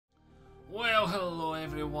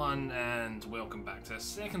everyone, and welcome back to the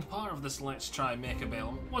second part of this Let's Try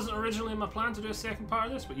Mechabellum. It wasn't originally my plan to do a second part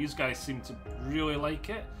of this, but you guys seem to really like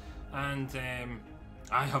it, and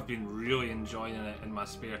I have been really enjoying it in my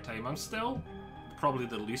spare time. I'm still probably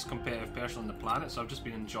the least competitive person on the planet, so I've just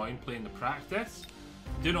been enjoying playing the practice.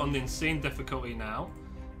 I'm doing it on the insane difficulty now.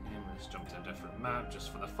 Let's jump to a different map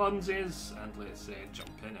just for the funsies, and let's jump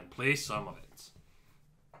in and play some of it.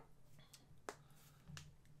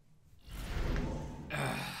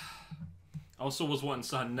 I also was wanting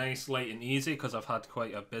something nice, light and easy because I've had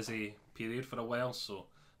quite a busy period for a while, so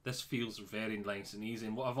this feels very nice and easy.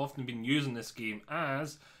 And what I've often been using this game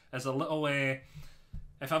as is a little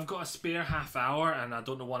if I've got a spare half hour and I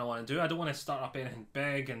don't know what I want to do, I don't want to start up anything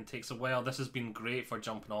big and takes a while. This has been great for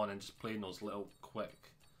jumping on and just playing those little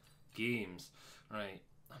quick games. Right,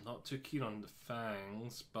 I'm not too keen on the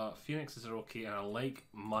fangs, but phoenixes are okay and I like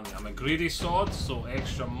money. I'm a greedy sod, so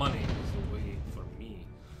extra money is the way for me.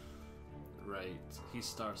 Right, he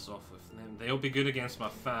starts off with them. They'll be good against my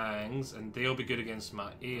fangs, and they'll be good against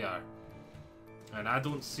my air. And I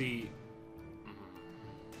don't see...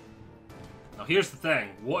 Now here's the thing,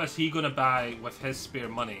 what is he going to buy with his spare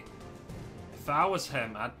money? If I was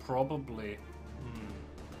him, I'd probably...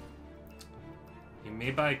 He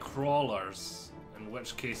may buy crawlers, in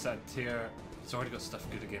which case I'd tear... He's already got stuff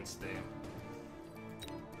good against them.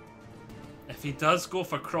 If he does go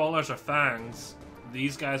for crawlers or fangs,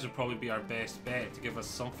 these guys would probably be our best bet to give us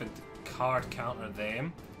something to card counter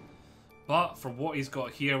them. But for what he's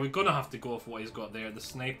got here, we're going to have to go with what he's got there. The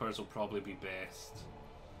snipers will probably be best.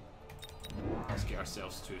 Let's get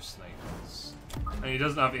ourselves 2 snipers. And he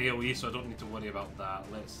doesn't have AoE, so I don't need to worry about that.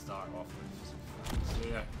 Let's start off with some fangs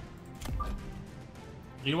there.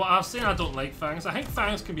 You know what, I was saying I don't like fangs. I think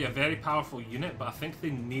fangs can be a very powerful unit, but I think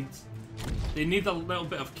they need a little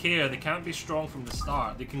bit of care. They can't be strong from the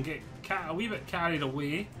start. They can get a wee bit carried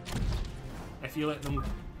away if you let them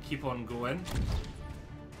keep on going.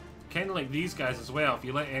 Kind of like these guys as well. If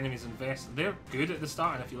you let enemies invest, they're good at the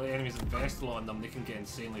start, and if you let enemies invest a lot in them, they can get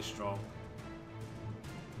insanely strong.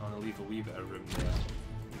 I want to leave a wee bit of room there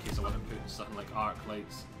in case I want to put something like arc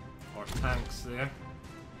lights or tanks there.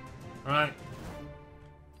 Alright.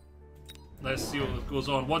 Let's see what goes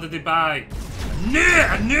on. What did they buy?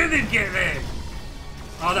 I knew they'd get them!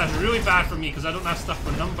 Oh, that's really bad for me because I don't have stuff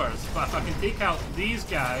for numbers. But if I can take out these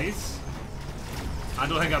guys, I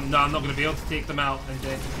don't think I'm not going to be able to take them out. And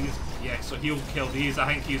then these, yeah, so he'll kill these.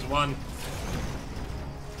 I think he's won.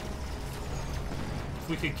 If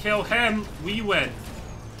we could kill him, we win.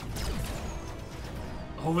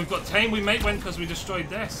 Oh, we've got time. We might win because we destroyed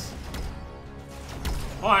this.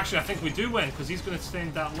 Oh, actually, I think we do win because he's going to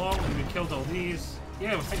stand that long and we killed all these.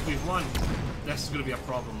 Yeah, I think we've won. This is going to be a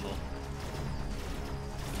problem though.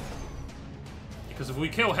 Because if we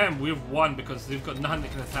kill him, we've won because they've got nothing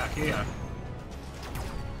that can attack here.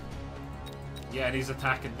 Yeah, and he's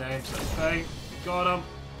attacking them, so that's fine. We got him.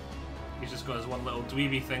 He's just got his one little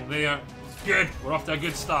dweeby thing there. Good! We're off to a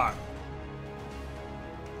good start.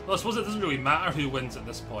 Well, I suppose it doesn't really matter who wins at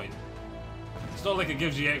this point. It's not like it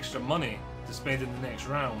gives you extra money to spend in the next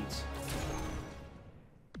round.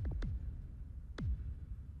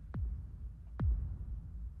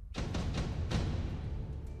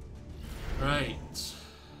 Right.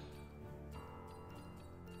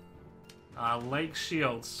 I like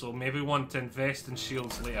shields, so maybe want to invest in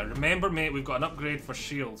shields later. Remember, mate, we've got an upgrade for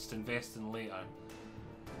shields to invest in later.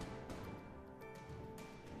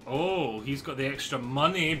 Oh, he's got the extra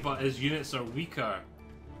money, but his units are weaker.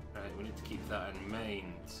 Right, we need to keep that in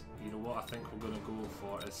mind. You know what I think we're going to go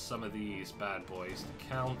for is some of these bad boys to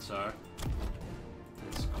counter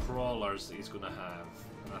his crawlers that he's going to have.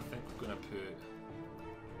 And I think we're going to put...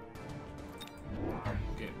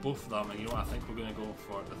 We'll get both of them, and you know what I think we're going to go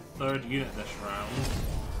for? The 3rd unit this round.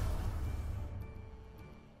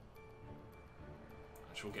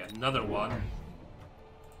 Which we'll get another one.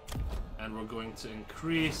 And we're going to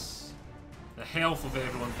increase the health of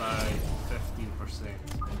everyone by 15%.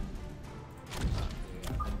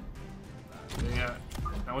 There.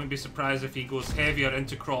 I wouldn't be surprised if he goes heavier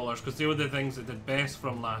into crawlers because they were the things that did best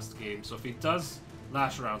from last game. So if he does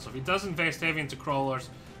last round, so if he does invest heavy into crawlers,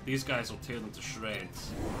 these guys will tear them to shreds.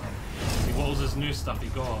 See, what was his new stuff he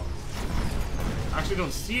got? I actually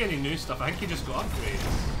don't see any new stuff. I think he just got upgrades.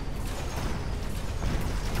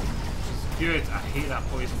 Which is good. I hate that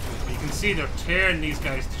poison food. But you can see they're tearing these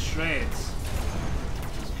guys to shreds.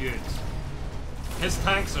 Which is good. His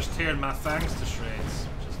tanks are tearing my fangs to shreds.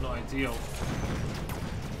 Not ideal.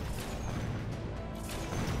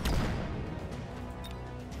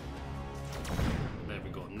 There we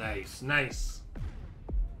go. Nice, nice.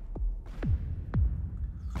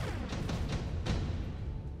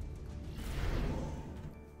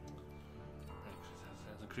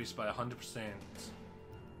 increased by 100%.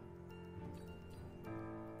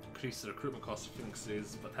 Increase the recruitment cost of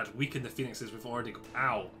phoenixes, but had weakened the phoenixes we've already got.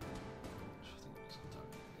 Ow!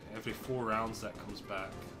 Every 4 rounds that comes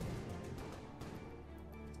back.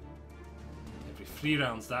 Every 3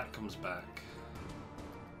 rounds that comes back.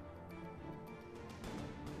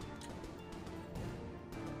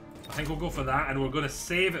 I think we'll go for that, and we're going to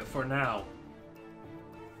save it for now.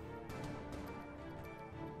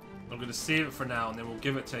 I'm going to save it for now, and then we'll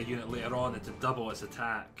give it to a unit later on and to double its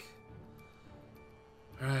attack.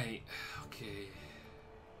 Right, okay.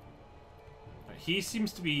 He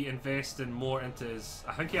seems to be investing more into his...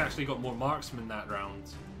 I think he actually got more marksmen that round.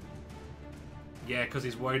 Yeah, because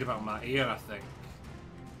he's worried about my air, I think.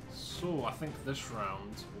 So, I think this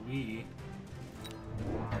round, we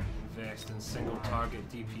invest in single target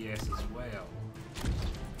DPS as well.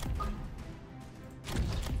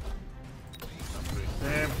 Upgrade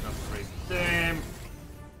them, upgrade them.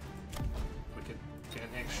 We could get an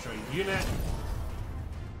extra unit.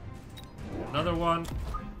 Another one.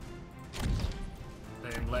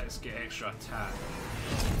 Then let's get extra attack.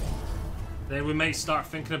 Then we might start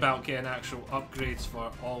thinking about getting actual upgrades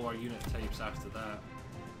for all our unit types after that.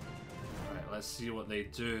 Alright, let's see what they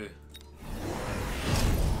do.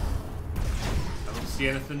 I don't see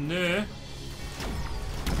anything new.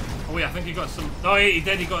 Oh wait, I think he got some... Oh yeah, he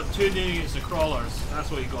did. He got 2 new units of crawlers. That's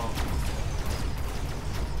what he got.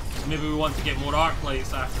 So maybe we want to get more arc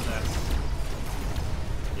lights after this.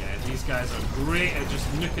 These guys are great at just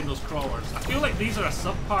nuking those crawlers. I feel like these are a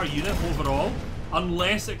subpar unit overall.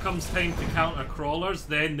 Unless it comes time to counter crawlers,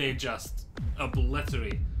 then they just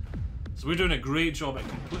obliterate. So we're doing a great job at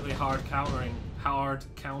completely hard countering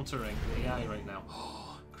the AI right now.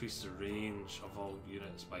 Increase the range of all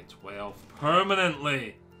units by 12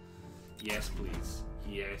 permanently. Yes, please.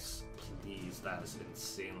 Yes, please. That is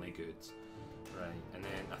insanely good. Right, and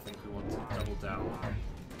then I think we want to double down on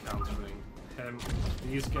countering him.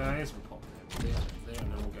 These guys, we'll pop him there,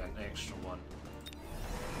 and then we'll get an extra one.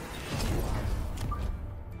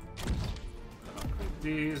 Upgrade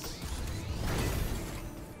these.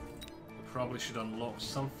 We probably should unlock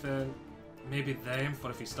something. Maybe them, for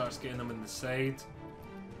if he starts getting them in the side.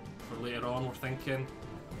 For later on, we're thinking.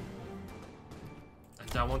 And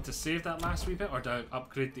do I want to save that last wee bit, or do I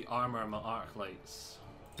upgrade the armor and my arc lights?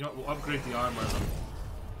 You know what, we'll upgrade the armor then.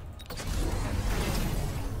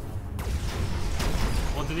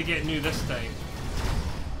 What did he get new this time?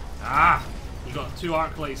 Ah! He got 2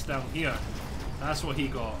 arc lights down here. That's what he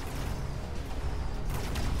got.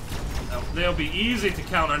 Now, they'll be easy to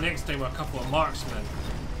counter next time with a couple of marksmen.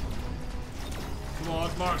 Come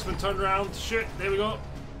on, marksman, turn around. Shoot! There we go.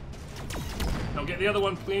 Now get the other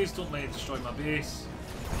one, please. Don't let it destroy my base.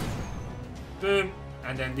 Boom.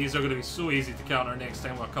 And then these are going to be so easy to counter next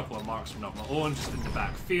time with a couple of marksmen of my own, just in the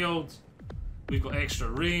back field. We've got extra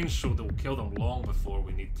range, so they'll kill them long before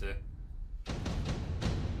we need to.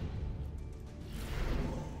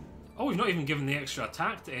 Oh, we've not even given the extra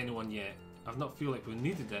attack to anyone yet. I've not feel like we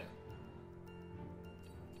needed it.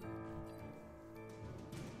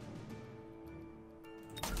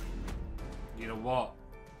 You know what?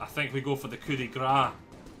 I think we go for the coup de grace.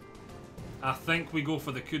 I think we go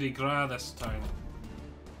for the coup de grace this time.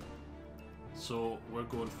 So we're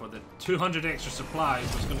going for the 200 extra supplies,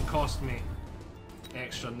 which is going to cost me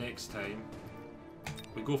extra next time.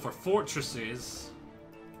 We go for fortresses.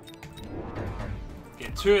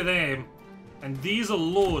 Get 2 of them. And these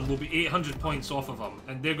alone will be 800 points off of them.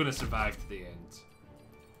 And they're going to survive to the end.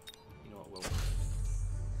 You know what, Will?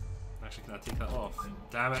 Actually, can I take that off?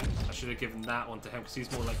 Damn it. I should have given that one to him because he's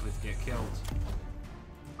more likely to get killed.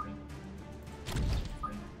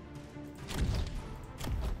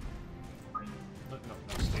 No,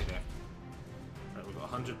 stay there. Right, we've got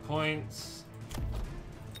 100 points.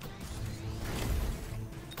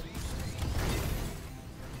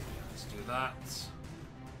 That,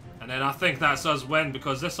 and then I think that's us win,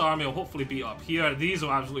 because this army will hopefully be up here. These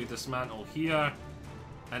will absolutely dismantle here,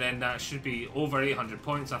 and then that should be over 800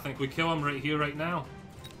 points. I think we kill him right here, right now.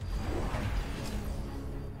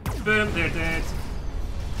 Boom, they're dead.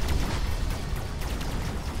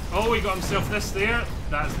 Oh, he got himself this there.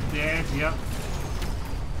 That's dead, yep.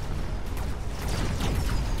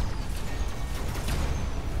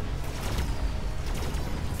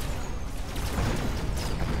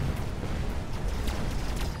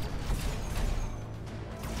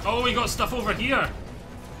 Oh, we got stuff over here.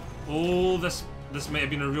 Oh, this may have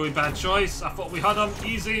been a really bad choice. I thought we had him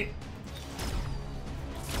easy.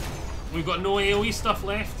 We've got no AoE stuff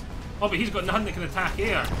left. Oh, but he's got nothing that can attack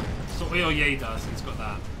air. So, oh yeah, he does. He's got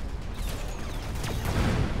that.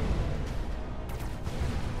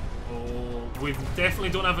 Oh, We definitely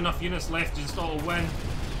don't have enough units left to just auto win.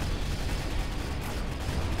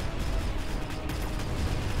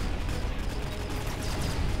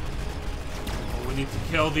 Oh, we need to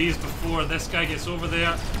kill these before this guy gets over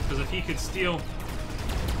there, because if he could steal...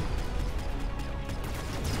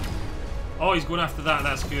 Oh, he's going after that,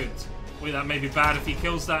 that's good. Wait, that may be bad if he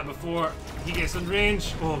kills that before he gets in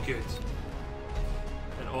range. Oh, good.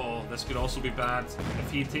 And oh, this could also be bad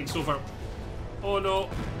if he takes over. Oh no.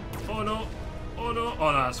 Oh no. Oh no.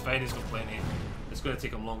 Oh no, that's fine, he's got plenty. It's going to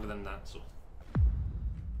take him longer than that, so.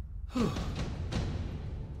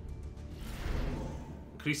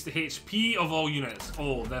 Increase the HP of all units.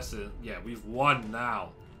 Oh, this is... Yeah, we've won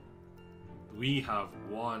now. We have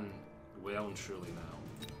won well and truly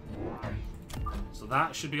now. So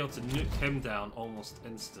that should be able to nuke him down almost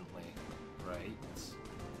instantly. Right.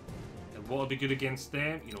 And what would be good against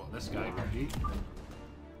them? You know what this guy would be.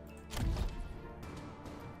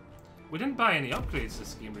 We didn't buy any upgrades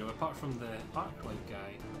this game really, apart from the Arclight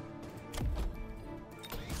guy.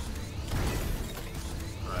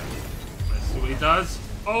 Right. Let's see what he does.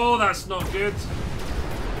 Oh, that's not good.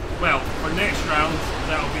 Well, for next round,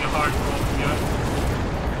 that'll be a hard roll for you.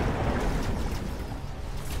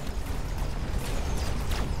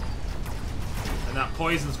 And that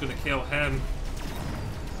poison's going to kill him.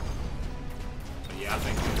 But yeah, I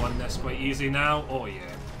think we won this quite easy now. Oh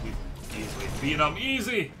yeah, we've easily beat him.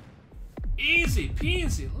 Easy! Easy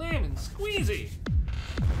peasy, lemon squeezy!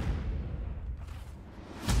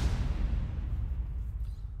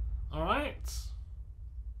 Alright.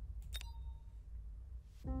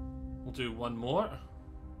 We'll do one more.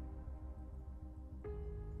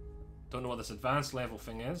 Don't know what this advanced level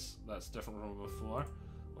thing is. That's different from before.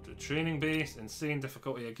 We'll do training base, insane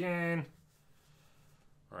difficulty again.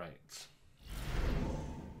 Right.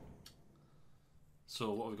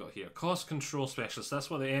 So what have we got here? Cost control specialist. That's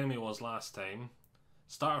what the enemy was last time.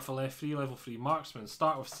 Starter for level 3 marksman.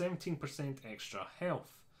 Start with 17% extra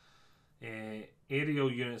health. Aerial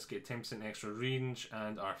units get 10% extra range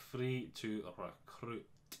and are free to recruit.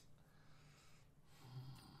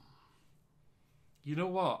 You know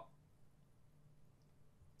what?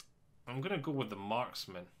 I'm going to go with the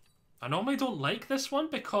marksman. I normally don't like this one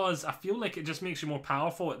because I feel like it just makes you more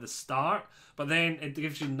powerful at the start, but then it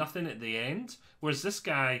gives you nothing at the end. Whereas this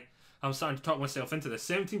guy, I'm starting to talk myself into this.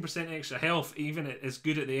 17% extra health even is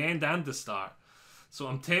good at the end and the start. So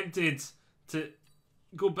I'm tempted to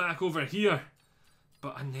go back over here,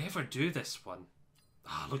 but I never do this one.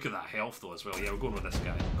 Ah, look at that health though as well. Yeah, we're going with this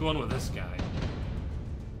guy. Going with this guy.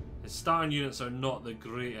 His starting units are not the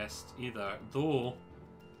greatest either, though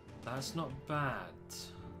that's not bad.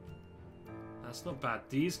 That's not bad.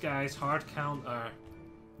 These guys hard counter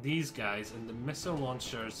these guys, and the missile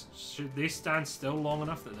launchers, should they stand still long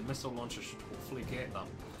enough that the missile launcher should hopefully get them.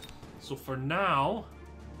 So for now,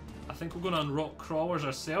 I think we're going to unrock crawlers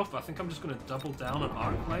ourselves, but I think I'm just going to double down on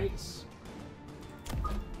arc lights.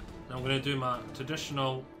 Now I'm going to do my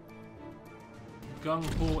traditional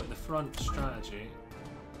gung-ho at the front strategy.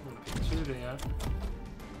 I'm going to put 2 there.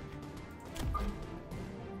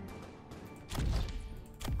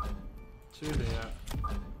 Two there,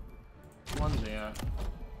 1 there,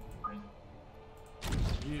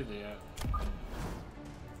 you there,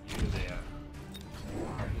 you there.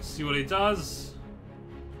 Let's see what he does.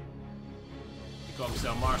 He got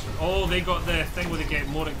himself marksman. Oh, they got the thing where they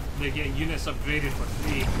get units upgraded for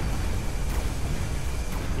free.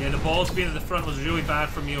 Yeah, the balls being at the front was really bad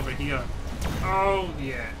for me over here. Oh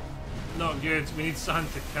yeah, not good. We need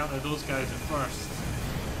something to counter those guys at first.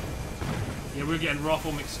 Yeah, we're getting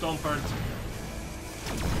Ruffle McStompered.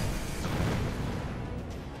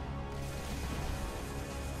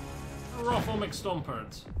 Ruffle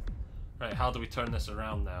McStompered. Right, how do we turn this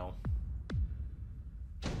around now?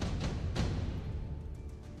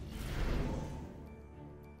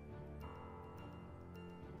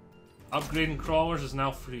 Upgrading crawlers is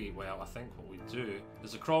now free. Well, I think what we do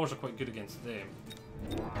is the crawlers are quite good against them.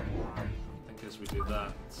 I think as we do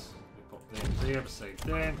that, we pop them there beside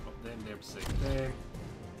them, pop them there beside them,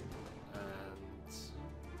 and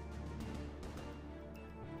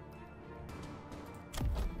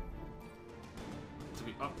do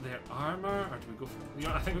we up their armor, or do we go for?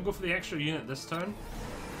 I think we go for the extra unit this turn.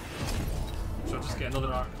 So I'll just get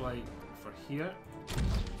another arc light for here.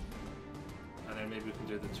 And then maybe we can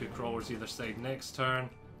do the 2 crawlers either side next turn.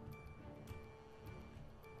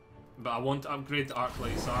 But I want to upgrade the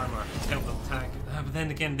Arclight's armor to help them tank. But then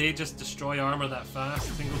again, they just destroy armor that fast.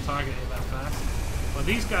 Single target hit that fast. But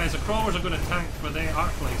these guys, the crawlers are going to tank for the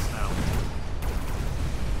Arclights now.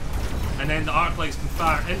 And then the Arclights can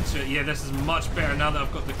fire into it. Yeah, this is much better now that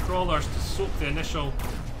I've got the crawlers to soak the initial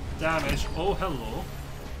damage. Oh, hello.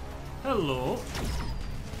 Hello.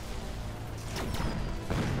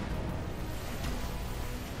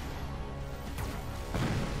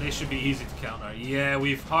 They should be easy to counter. Yeah,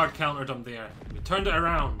 we've hard countered them there. We turned it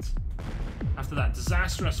around. After that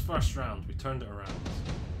disastrous first round, we turned it around.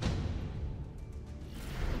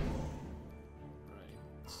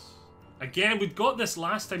 Right. Again, we got this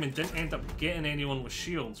last time and didn't end up getting anyone with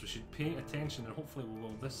shields. We should pay attention and hopefully we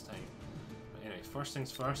will this time. But anyway, first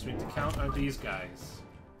things first, we need to counter these guys.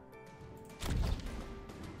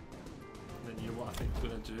 Then you know what I think we're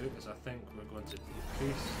going to do is I think we're going to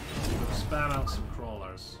decrease. We're going to spam out some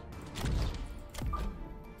crawlers.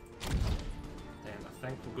 Then I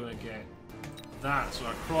think we're going to get that so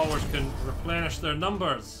our crawlers can replenish their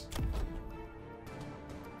numbers.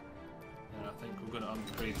 And I think we're going to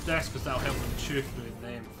upgrade this because that'll help them chew through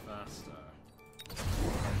them faster.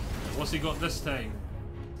 And what's he got this time?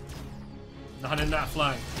 Nothing in that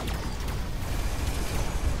flank.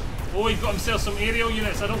 Oh, he got himself some aerial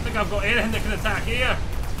units. I don't think I've got anything that can attack here.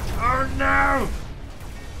 Oh no!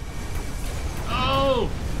 Oh!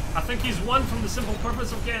 I think he's won from the simple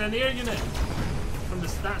purpose of getting an air unit. From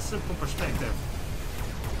that simple perspective.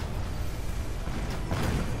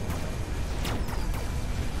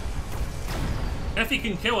 If he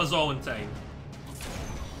can kill us all in time.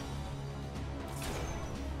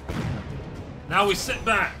 Now we sit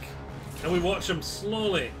back and we watch him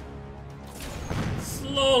slowly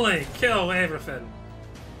kill everything.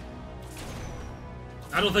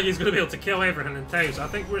 I don't think he's going to be able to kill everything in time, so I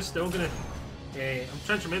think we're still going to... I'm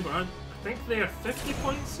trying to remember, I think they're 50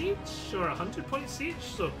 points each, or 100 points each,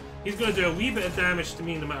 so he's going to do a wee bit of damage to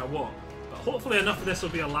me no matter what. But hopefully enough of this will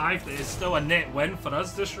be alive that it's still a net win for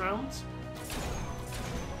us this round.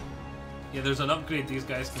 Yeah, there's an upgrade these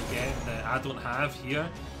guys can get that I don't have here.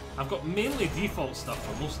 I've got mainly default stuff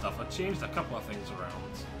for most stuff. I've changed a couple of things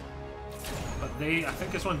around. But I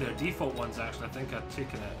think it's one of their default ones actually. I think I've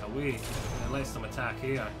taken it away and it lets them attack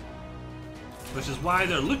air. Which is why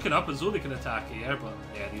they're looking up as though they can attack air, but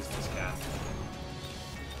yeah, these ones can't.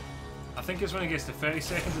 I think it's when it gets to 30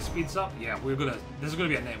 seconds it speeds up. Yeah, this is gonna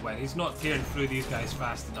be a net win. He's not tearing through these guys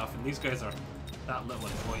fast enough, and these guys are that little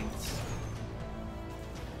in points.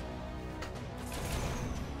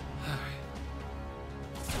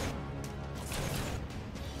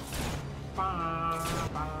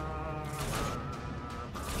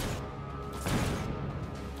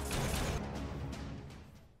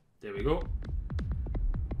 There we go.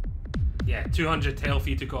 Yeah, 200 health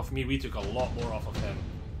he took off me. We took a lot more off of him.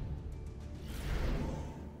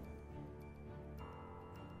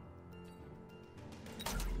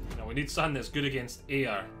 Now we need something that's good against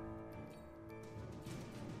air.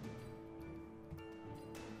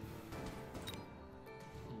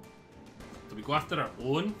 Do we go after our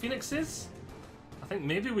own phoenixes? I think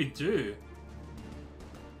maybe we do.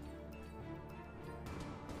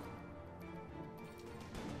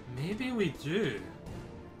 Maybe we do.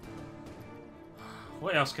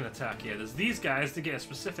 What else can attack here? There's these guys to get a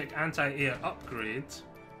specific anti-air upgrade.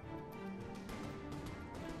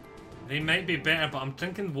 They might be better, but I'm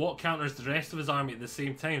thinking what counters the rest of his army at the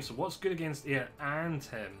same time. So what's good against air and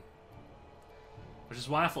him? Which is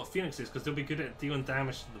why I thought phoenixes, because they'll be good at dealing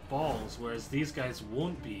damage to the balls, whereas these guys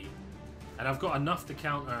won't be. And I've got enough to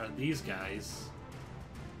counter these guys.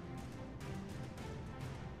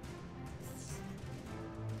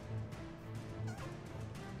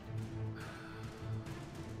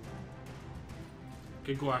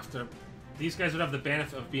 Could go after... These guys would have the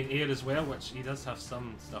benefit of being air as well, which he does have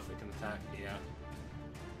some stuff that can attack air.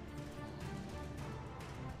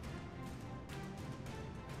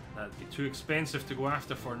 That'd be too expensive to go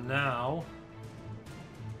after for now.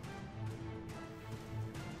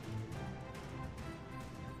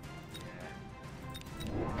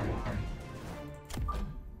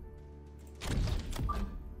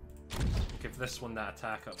 Give this one that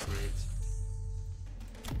attack upgrade.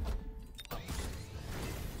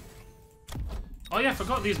 Oh yeah, I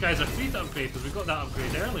forgot these guys are free to upgrade because we got that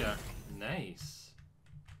upgrade earlier. Nice.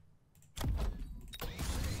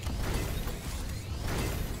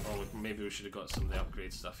 Oh, maybe we should have got some of the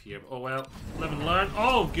upgrade stuff here. Oh well, live and learn.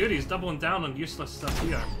 Oh, good, he's doubling down on useless stuff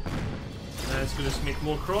here. It's going to make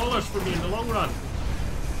more crawlers for me in the long run.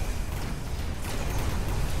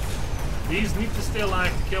 These need to stay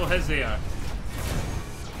alive to kill his air.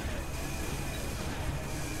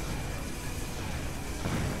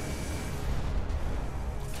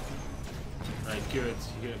 Right, good.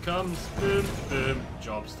 Here it comes. Boom, boom.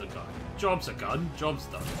 Job's done. Job's a gun. Job's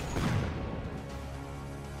done.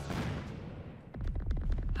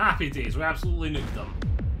 Happy days. We absolutely nuked them.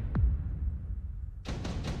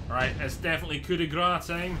 Right, it's definitely coup de grace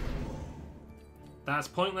time. That's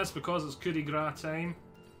pointless because it's coup de grace time.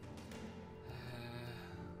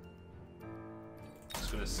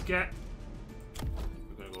 Just gonna skip.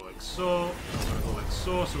 We're gonna go like so. We're gonna go like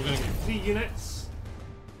so. So we're gonna get 3 units.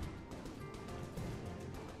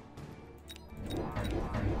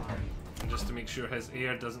 And just to make sure his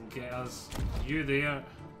air doesn't get us. You there.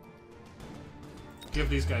 Give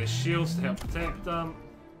these guys shields to help protect them.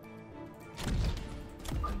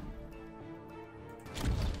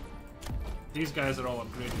 These guys are all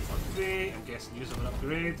upgraded for free. I'm guessing use of an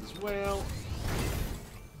upgrade as well.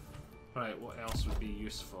 Right, what else would be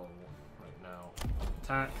useful right now?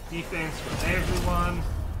 Attack, defense for everyone.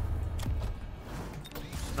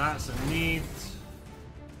 That's a need.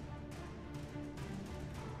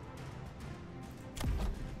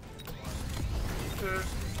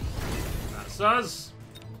 That's us.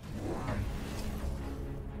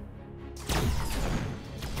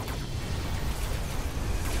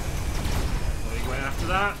 After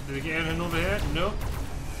that, did he get anything over here? Nope.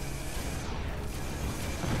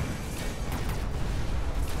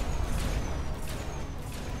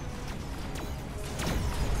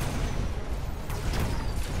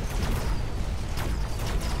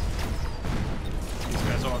 These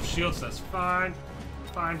guys all have shields, that's fine.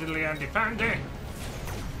 Fine diddly Andy Pandy.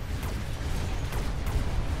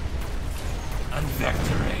 And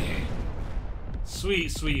victory.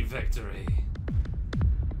 Sweet, sweet victory.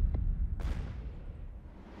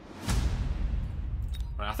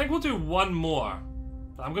 I think we'll do one more,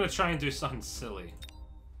 but I'm going to try and do something silly.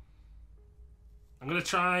 I'm going to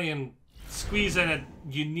try and squeeze in a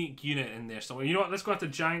unique unit in there somewhere. You know what, let's go after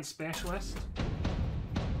Giant Specialist.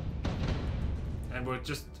 And we're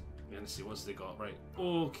just going to see what's they got. Right,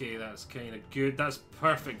 okay, that's kind of good. That's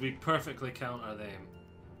perfect. We perfectly counter them.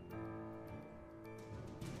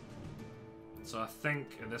 So I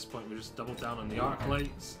think at this point we just double down on the arc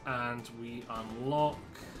lights and we unlock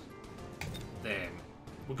them.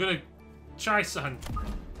 We're gonna try something.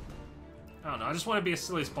 I don't know, I just want to be as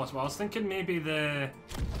silly as possible. I was thinking maybe I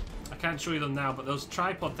can't show you them now, but those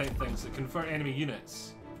tripod type things that convert enemy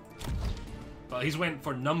units. But he's went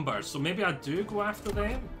for numbers, so maybe I do go after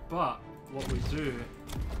them, but what we do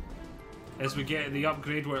is we get the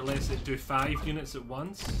upgrade where it lets it do 5 units at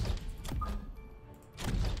once.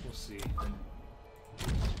 We'll see.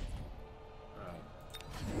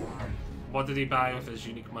 What did he buy with his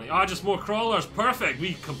unique money? Oh, just more crawlers. Perfect.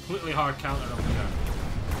 We completely hard countered him here.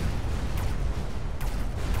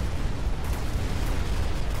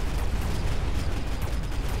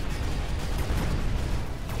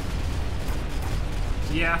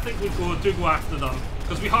 So yeah, I think we do go after them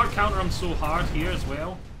because we hard counter them so hard here as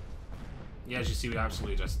well. Yeah, as you see, we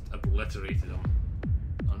absolutely just obliterated them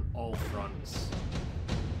on all fronts.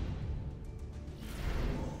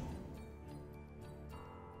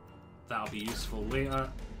 That'll be useful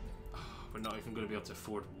later. We're not even going to be able to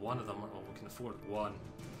afford one of them. Oh, we can afford one.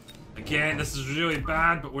 Again, this is really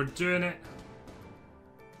bad, but we're doing it.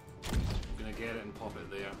 We're going to get it and pop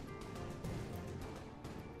it there.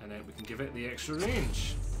 And then we can give it the extra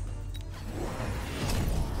range.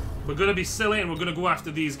 We're going to be silly and we're going to go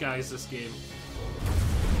after these guys this game.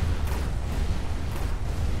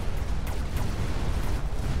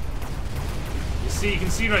 You can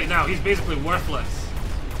see right now, he's basically worthless.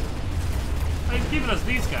 He's giving us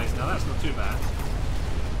these guys now, that's not too bad.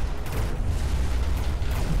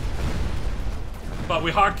 But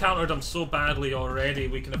we hard countered them so badly already,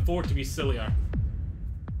 we can afford to be sillier.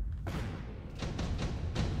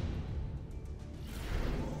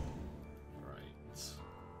 Right.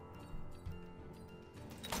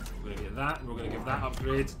 We're going to get that, and we're going to give that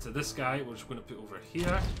upgrade to this guy, which we're going to put over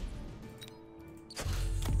here.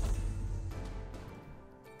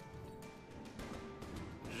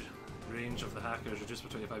 Range of the hacker is reduced by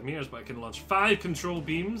 25 meters, but I can launch 5 control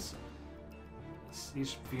beams.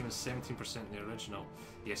 Each beam is 17% in the original.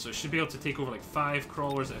 Yeah, so it should be able to take over like 5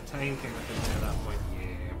 crawlers at a time, kind of thing at that point.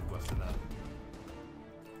 Yeah, we'll go after that.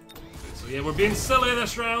 So yeah, we're being silly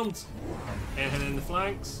this round. Anything in the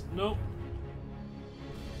flanks? Nope.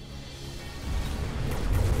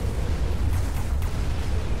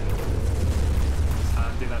 That's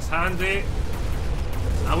handy, that's handy.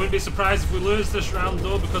 I wouldn't be surprised if we lose this round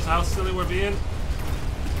though, because of how silly we're being.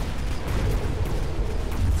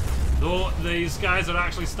 Though these guys are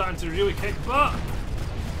actually starting to really kick butt.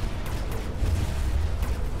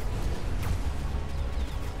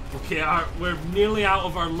 Okay, we're nearly out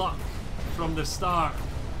of our luck from the start.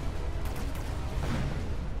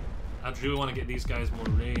 I'd really want to get these guys more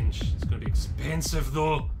range. It's going to be expensive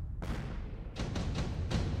though.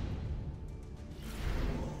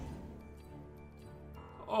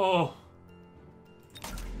 Uh-oh.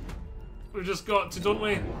 We've just got to, don't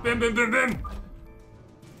we? Bim, bim, bim, bim!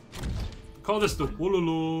 Call this the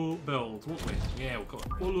Wololo build, won't we? Yeah, we'll call it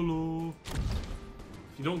Wololo.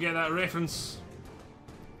 If you don't get that reference,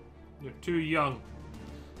 you're too young.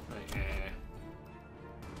 Right,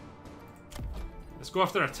 let's go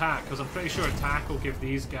after attack, because I'm pretty sure attack will give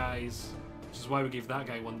these guys, which is why we gave that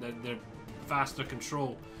guy one, they're faster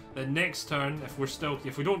control. Then next turn, if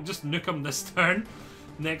we don't just nuke them this turn,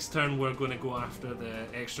 next turn we're going to go after the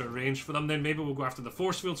extra range for them. Then maybe we'll go after the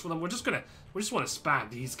force fields for them. We just want to spam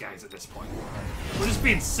these guys at this point. We're just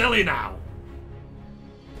being silly now.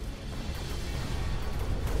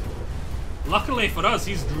 Luckily for us,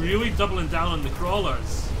 he's really doubling down on the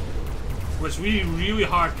crawlers, which we really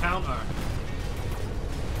hard counter.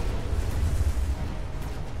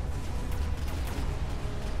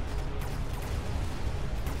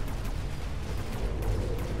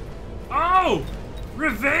 Oh!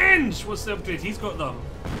 Revenge! What's the upgrade he's got them?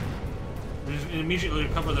 Immediately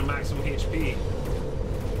recover their maximum HP.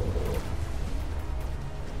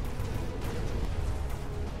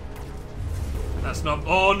 That's not...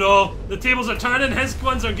 Oh no! The tables are turning! His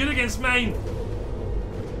ones are good against mine!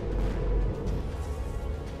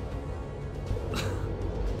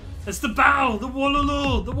 It's the battle! The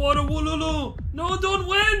Wololo! The water Wololo! No, don't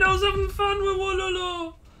win! I was having fun with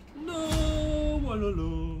Wololo! No,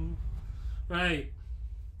 Wololo. Right.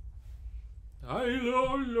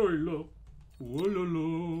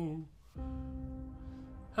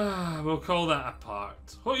 We'll call that a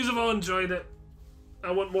part. Hope you've all enjoyed it.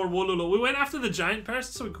 I want more Wololo. We went after the giant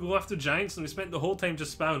person, so we could go after giants, and we spent the whole time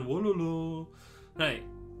just spamming Wololo. Right.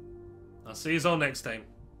 I'll see you all next time.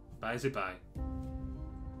 Bye-bye.